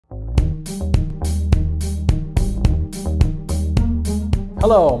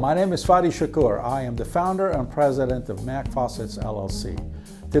Hello, my name is Fadi Shakur. I am the founder and president of Mac Faucets LLC.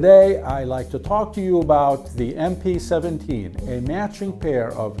 Today, I'd like to talk to you about the MP17, a matching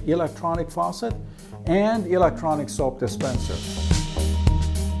pair of electronic faucet and electronic soap dispenser.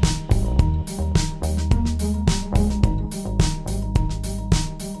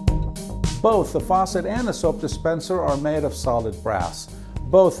 Both the faucet and the soap dispenser are made of solid brass.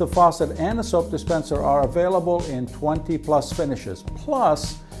 Both the faucet and the soap dispenser are available in 20+ finishes.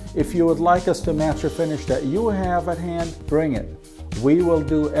 Plus, if you would like us to match a finish that you have at hand, bring it. We will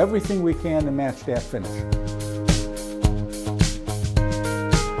do everything we can to match that finish.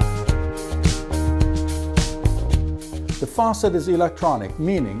 The faucet is electronic,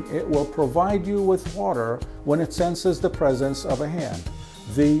 meaning it will provide you with water when it senses the presence of a hand.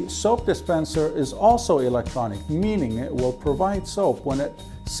 The soap dispenser is also electronic, meaning it will provide soap when it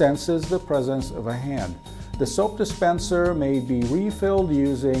senses the presence of a hand. The soap dispenser may be refilled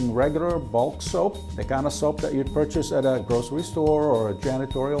using regular bulk soap, the kind of soap that you'd purchase at a grocery store or a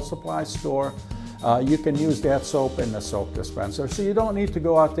janitorial supply store. You can use that soap in the soap dispenser, so you don't need to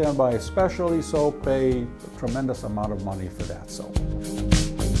go out there and buy specialty soap, pay a tremendous amount of money for that soap.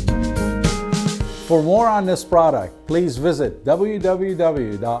 For more on this product, please visit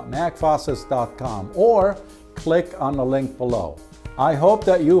www.macfaucets.com or click on the link below. I hope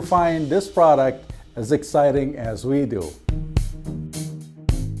that you find this product as exciting as we do.